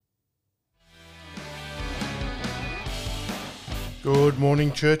Good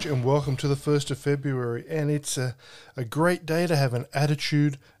morning, church, and welcome to the 1st of February. And it's a great day to have an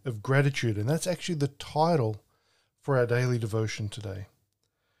attitude of gratitude. And that's actually the title for our daily devotion today.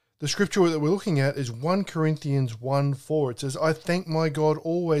 The scripture that we're looking at is 1 Corinthians 1:4. It says, I thank my God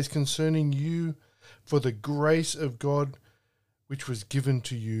always concerning you for the grace of God which was given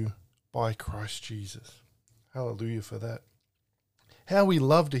to you by Christ Jesus. Hallelujah for that. How we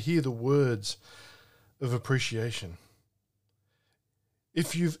love to hear the words of appreciation.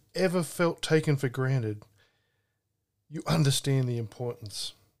 If you've ever felt taken for granted, you understand the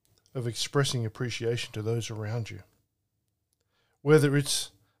importance of expressing appreciation to those around you. Whether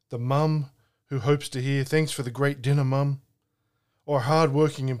it's the mum who hopes to hear, thanks for the great dinner, mum, or a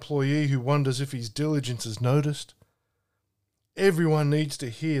hard-working employee who wonders if his diligence is noticed, everyone needs to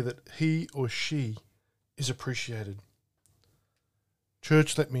hear that he or she is appreciated.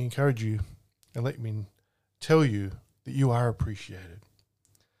 Church, let me encourage you and let me tell you that you are appreciated.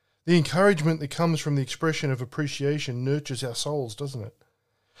 The encouragement that comes from the expression of appreciation nurtures our souls, doesn't it?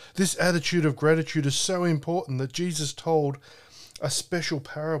 This attitude of gratitude is so important that Jesus told a special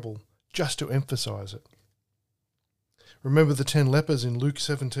parable just to emphasize it. Remember the 10 lepers in Luke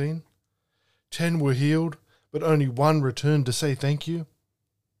 17? 10 were healed, but only one returned to say thank you.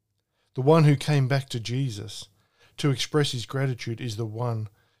 The one who came back to Jesus to express his gratitude is the one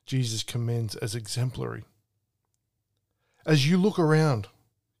Jesus commends as exemplary. As you look around,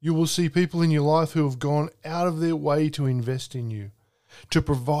 you will see people in your life who have gone out of their way to invest in you, to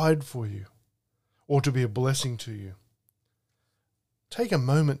provide for you, or to be a blessing to you. Take a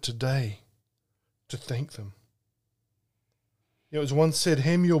moment today to thank them. It was once said,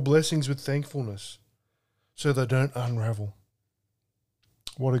 hem your blessings with thankfulness so they don't unravel.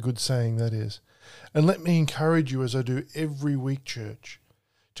 What a good saying that is. And let me encourage you, as I do every week, church,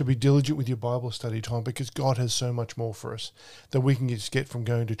 to be diligent with your Bible study time, because God has so much more for us that we can just get from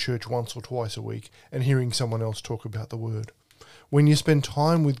going to church once or twice a week and hearing someone else talk about the Word. When you spend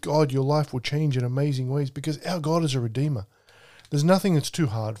time with God, your life will change in amazing ways, because our God is a redeemer. There's nothing that's too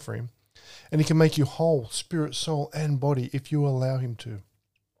hard for him, and he can make you whole, spirit, soul, and body if you allow him to.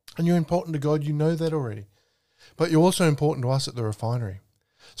 And you're important to God, you know that already. But you're also important to us at the Refinery.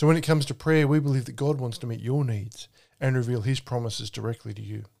 So when it comes to prayer, we believe that God wants to meet your needs and reveal his promises directly to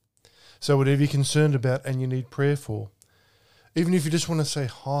you. So whatever you're concerned about and you need prayer for, even if you just want to say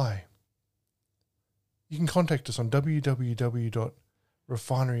hi, you can contact us on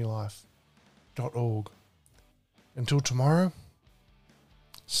www.refinerylife.org. Until tomorrow,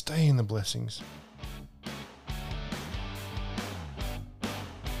 stay in the blessings